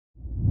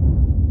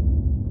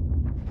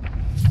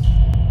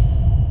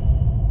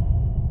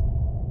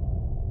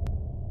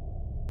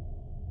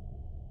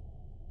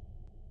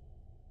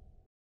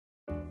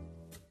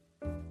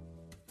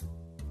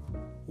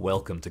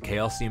Welcome to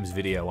Chaosium's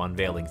video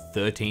unveiling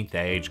 13th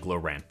Age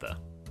Glorantha.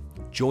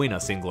 Join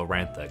us in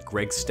Glorantha,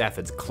 Greg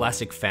Stafford's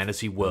classic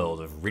fantasy world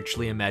of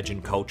richly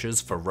imagined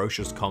cultures,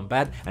 ferocious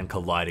combat, and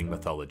colliding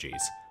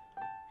mythologies.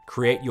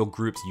 Create your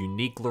group's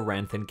unique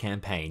Gloranthan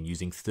campaign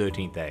using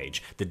 13th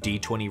Age, the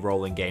D20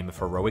 rolling game of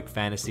heroic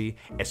fantasy,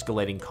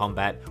 escalating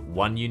combat,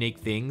 one unique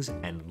things,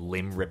 and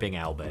limb-ripping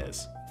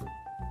owlbears.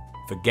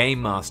 For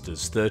Game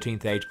Masters,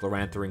 13th Age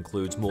Glorantha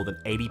includes more than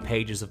 80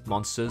 pages of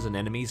monsters and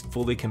enemies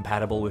fully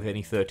compatible with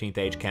any 13th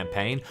Age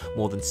campaign,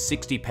 more than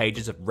 60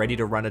 pages of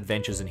ready-to-run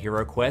adventures and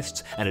hero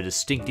quests, and a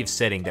distinctive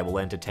setting that will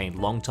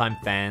entertain longtime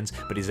fans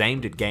but is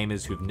aimed at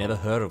gamers who've never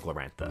heard of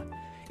Glorantha.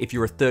 If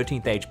you're a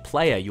 13th Age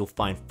player, you'll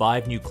find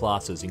 5 new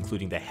classes,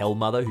 including the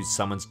Hellmother, who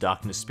summons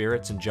darkness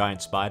spirits and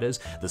giant spiders,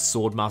 the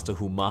Swordmaster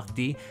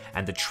Humakti,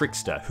 and the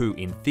Trickster, who,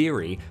 in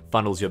theory,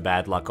 funnels your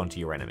bad luck onto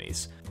your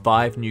enemies.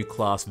 5 new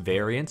class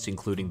variants,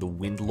 including the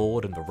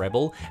Windlord and the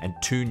Rebel, and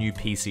 2 new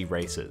PC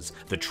races,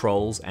 the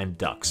Trolls and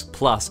Ducks,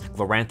 plus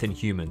Gloranthan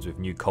humans with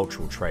new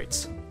cultural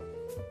traits.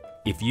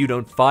 If you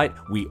don't fight,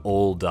 we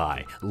all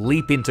die.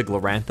 Leap into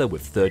Glorantha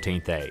with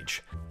 13th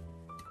Age.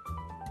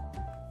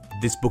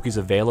 This book is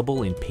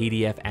available in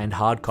PDF and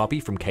hard copy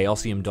from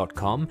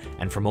chaosium.com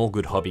and from all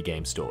good hobby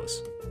game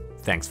stores.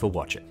 Thanks for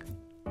watching.